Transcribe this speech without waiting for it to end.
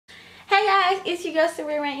Hey guys, it's your girl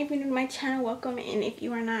Saria Raine. If you're new to my channel, welcome, and if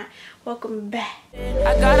you are not, welcome back.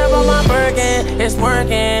 I got up on my Birkin, it's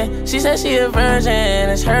working. She said she a virgin,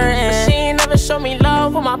 it's hurting. But she ain't never show me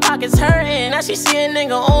love when my pockets hurting. Now she see a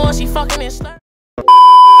nigga on, she fucking and slurp.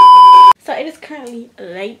 So it is currently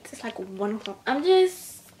late. It's like 1 o'clock. I'm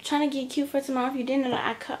just trying to get cute for tomorrow. If you didn't know that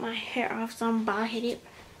I cut my hair off, so I'm bald-headed.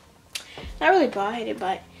 Not really bald-headed,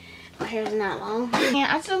 but my hair is not long. And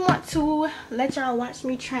I just want to let y'all watch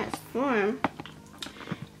me transform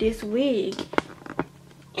this wig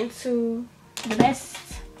into the best.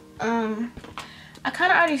 I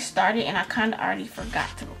kind of already started and I kind of already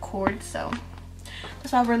forgot to record, so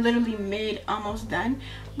that's why we're literally mid, almost done.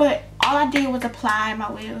 But all I did was apply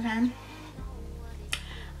my wig, okay?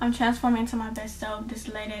 I'm transforming into my best self this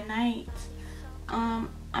late at night.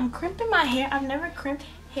 I'm crimping my hair. I've never crimped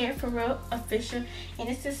hair for real, official, and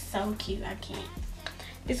it's just so cute. I can't.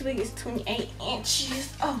 This wig is 28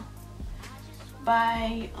 inches. Oh,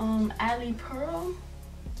 by Alipearl.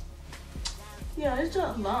 Yeah, it's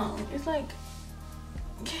just long. It's like,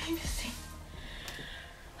 can't even see.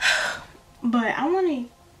 But I want to.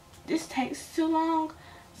 This takes too long,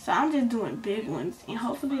 so I'm just doing big ones, and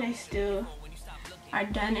hopefully they still are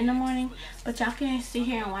done in the morning. But y'all can sit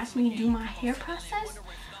here and watch me do my hair process.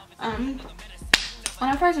 When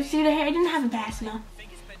I first received the hair, it didn't have a bad smell.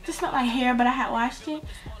 It just smelled like hair, but I had washed it.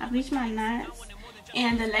 I bleached my knots,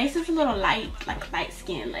 and the lace is a little light, like light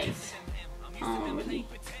skin lace. Really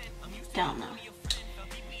don't know.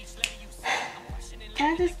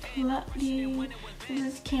 I just plucked these. I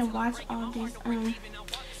just can't watch all this.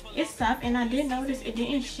 It's soft, and I did notice it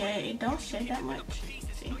didn't shed. It don't shed that much.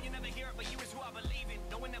 See?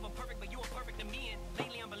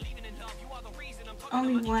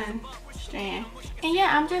 Only one strand. And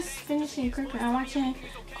yeah, I'm just finishing crimping. I'm watching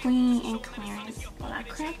Queen and Clarence while I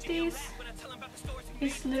crimp this.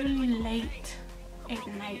 It's literally late at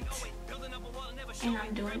night and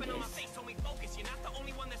I'm doing this.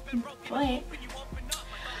 But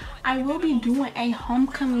I will be doing a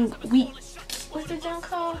homecoming week. What's the junk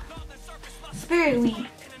called? Spirit Week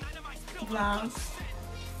vlogs.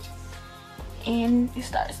 And it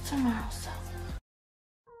starts tomorrow, so.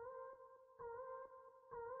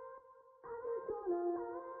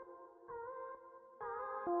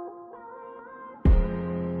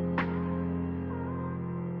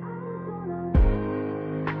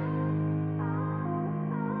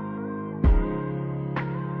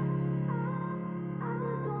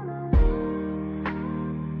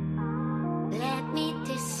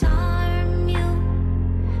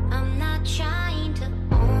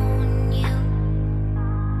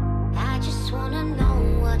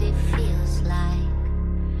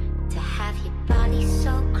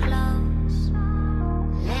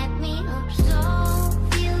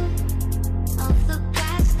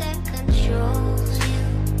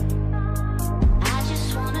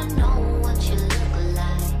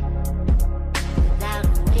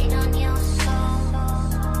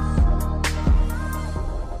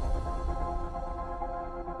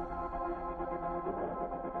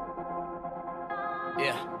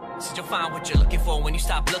 Yeah, so you'll find what you're looking for when you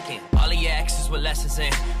stop looking. All of your exes with lessons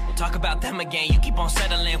in. We'll talk about them again, you keep on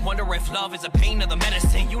settling. Wonder if love is a pain or the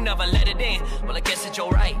medicine. You never let it in, well I guess that you're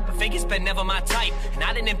right. But fake has been never my type, and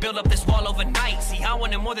I didn't build up this wall overnight. See, I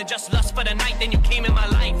wanted more than just lust for the night, then you came in my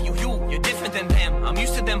life. You're different than them. I'm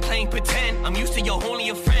used to them playing pretend. I'm used to you're only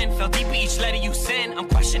a friend. Felt deep in each letter you send. I'm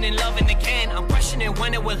questioning loving again. I'm questioning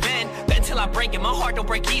when it will end. Then till I break it, my heart don't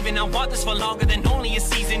break even. I want this for longer than only a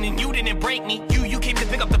season, and you didn't break me. You came to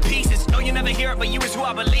pick up the pieces. No, you never hear it, but you is who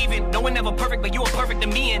I believe in. No one ever perfect, but you are perfect to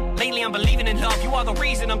me. And lately I'm believing in love. You are the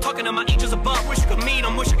reason. I'm talking to my angels above. Wish you could meet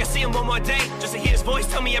him. Wish I could see him one more day. Just to hear his voice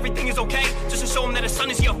tell me everything is okay. Just to show him that his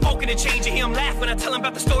son is here, folk to change. And hear him laugh when I tell him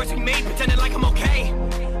about the stories we made, pretending like I'm okay.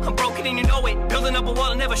 I'm broken and you know it. Building up a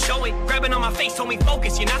wall and never show it. Grabbing on my face, told me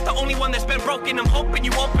focus. You're not the only one that's been broken. I'm hoping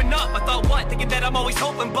you open up. I thought what? Thinking that I'm always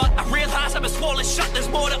hoping, but I realize I've been swollen shut. There's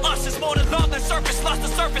more to us. There's more to love than surface lust, the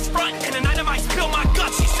surface front. And the night I might spill my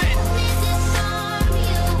guts, she said.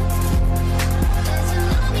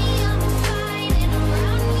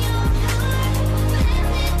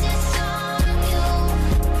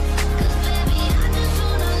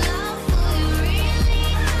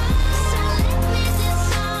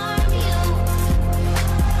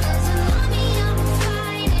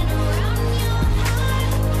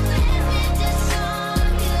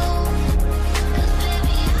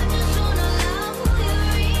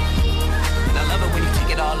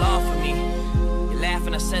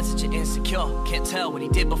 Can't tell what he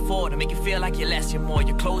did before to make you feel like you're less, you're more.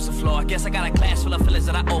 Your clothes are floor. I guess I got a glass full of feelings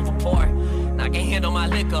that I overpour. I can't handle my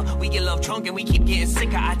liquor. We get love drunk and we keep getting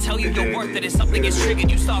sicker. I tell you your worth that if something gets triggered,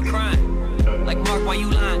 you start crying. Like Mark, why you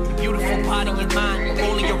lying? Your beautiful body and mind,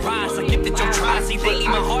 rolling your eyes. I gifted your try. See, lately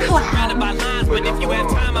my heart is surrounded by lines. But if you have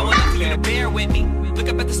time, I would love for you to bear with me. Look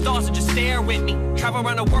up at the stars and just stare with me. Travel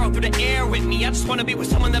around the world through the air with me. I just wanna be with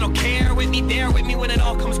someone that'll care with me. There with me when it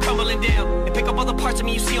all comes crumbling down. And pick up all the parts of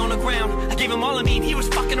me you see on the ground. I gave him all of me and he was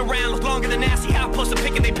fucking around. Look longer than nasty, how I'm supposed to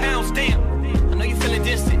pick and they pounds. Damn, I know you're feeling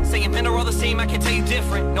distant. Saying men are all the same, I can't tell you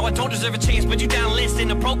different. No, I don't deserve a chance, but you down listen.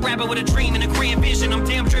 A broke rapper with a dream and a grand vision. I'm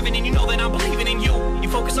damn driven and you know that I'm believing in you. You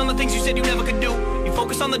focus on the things you said you never could do. You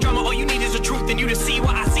focus on the drama, all you need is the truth. And you to see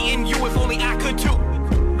what I see in you, if only I could too.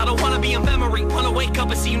 I don't wanna be a memory, wanna wake up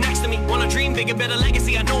and see you next to me. Wanna dream bigger, better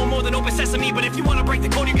legacy. I know I'm more than open sesame, but if you wanna break the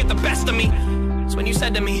code, you get the best of me. It's when you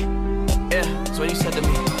said to me, yeah, it's when you said to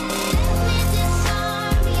me.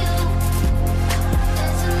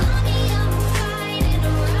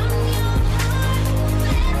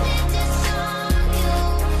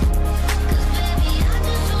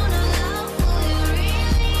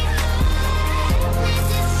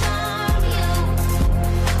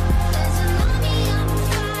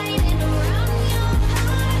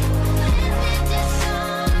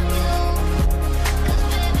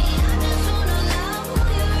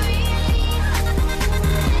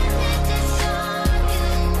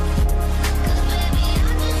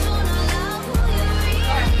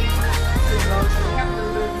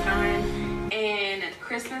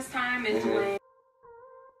 Christmas time is when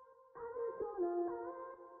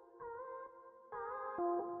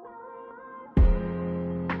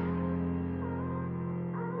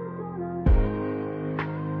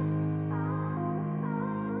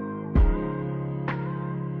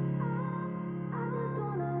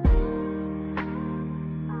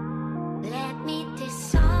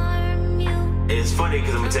It's funny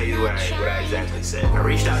because I'm gonna tell you what I exactly said. I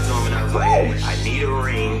reached out to him and I was like, hey, I need a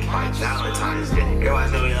ring by Valentine's Day.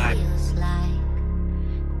 Everybody's gonna be like, feels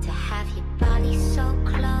like to have your body so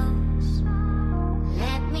close.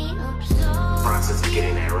 Let me absorb. Process of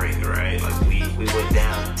getting that ring, right? Like we went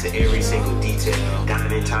down to every single detail,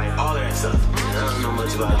 diamond type, all of that stuff. And I don't know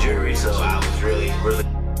much about jewelry, so I was really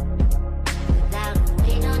Without a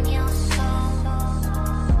weight on your soul.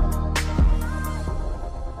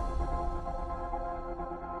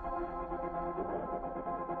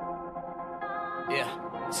 Yeah,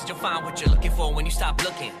 said you'll find what you're looking for when you stop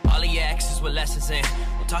looking. All of your exes with lessons in.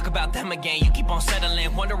 We'll talk about them again. You keep on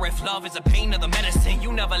settling. Wonder if love is a pain or the medicine.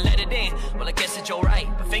 You never let it in. Well, I guess that you're right.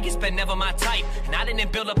 But fake has been never my type. And I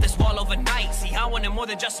didn't build up this wall overnight. See, I wanted more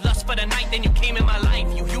than just lust for the night. Then you came in my life.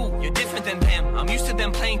 You're different than them. I'm used to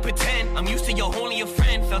them playing pretend. I'm used to you're only a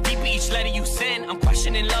friend. Felt deep with each letter you send. I'm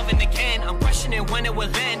questioning loving again. I'm questioning when it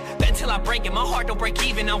will end. Then till I break it, my heart don't break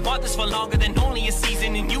even. I want this for longer than only a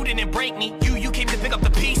season. And you didn't break me. You came to pick up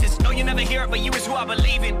the pieces. No, you never hear it, but you is who I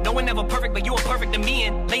believe in. No one ever perfect, but you are perfect to me.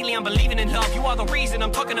 And lately I'm believing in love. You are the reason.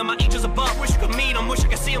 I'm talking to my angels above. Wish you could meet him. Wish I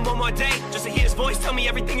could see him one more day. Just to hear his voice tell me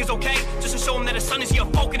everything is okay. Just to show him that his son is here,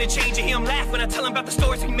 folk to change. And hear him laugh when I tell him about the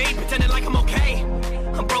stories we made, pretending like I'm okay.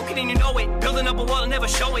 I'm broken and you know it. Building up a wall and never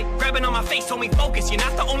show it. Grabbing on my face told me focus. You're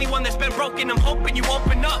not the only one that's been broken. I'm hoping you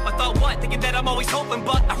open up. I thought what? Thinking that I'm always hoping,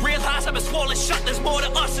 but I realize I've been swollen shut. There's more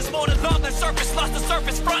to us. There's more to love than surface. Lost the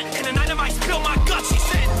surface front. And the night I might spill my guts, she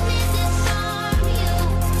said.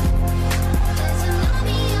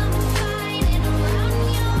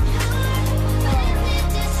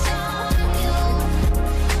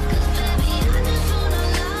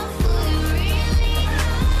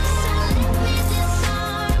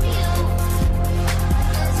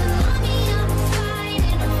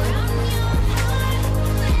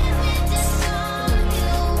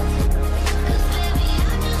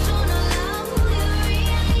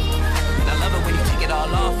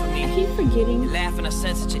 forgetting. Laugh in a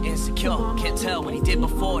sense that you're insecure. Can't tell what he did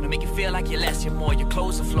before to make you feel like you're less, you're more. Your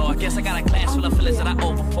clothes the floor. I guess I got a glass full of feelings that I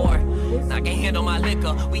overpour. Now I can't handle my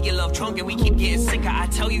liquor. We get love drunk and we keep getting sicker. I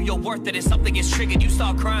tell you your worth that if something gets triggered, you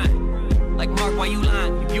start crying. Like Mark, why you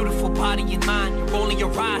lying? Your beautiful body and mind, you're rolling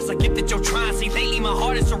your eyes. I get that you're trying. See, lately my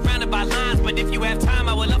heart is surrounded by lines. But if you have time,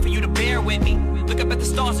 I would love for you to bear with me. Look up at the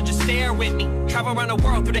stars and just stare with me. Travel around the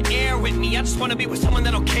world through the air with me. I just wanna be with someone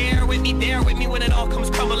that'll care with me. There with me when it all comes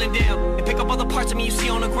crumbling down. And pick up all the parts of me you see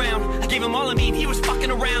on the ground. I gave him all of me and he was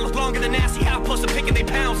fucking around. Look longer than nasty, how I'm supposed to pick and they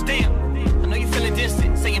pounds, damn. I know you're feeling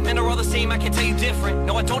distant, saying men are all the same, I can tell you different.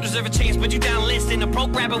 No, I don't deserve a chance, but you down listen. A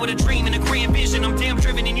broke rapper with a dream and a grand vision. I'm damn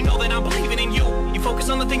driven and you know that I'm believing in you. You focus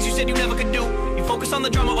on the things you said you never could do. You focus on the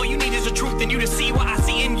drama, all you need is the truth. And you to see what I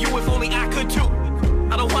see in you, if only I could too.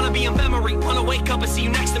 I don't wanna be a memory, wanna wake up and see you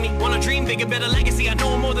next to me. Wanna dream bigger, better legacy, I know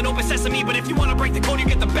I'm more than open sesame. But if you wanna break the code, you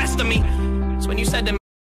get the best of me. So when you said to me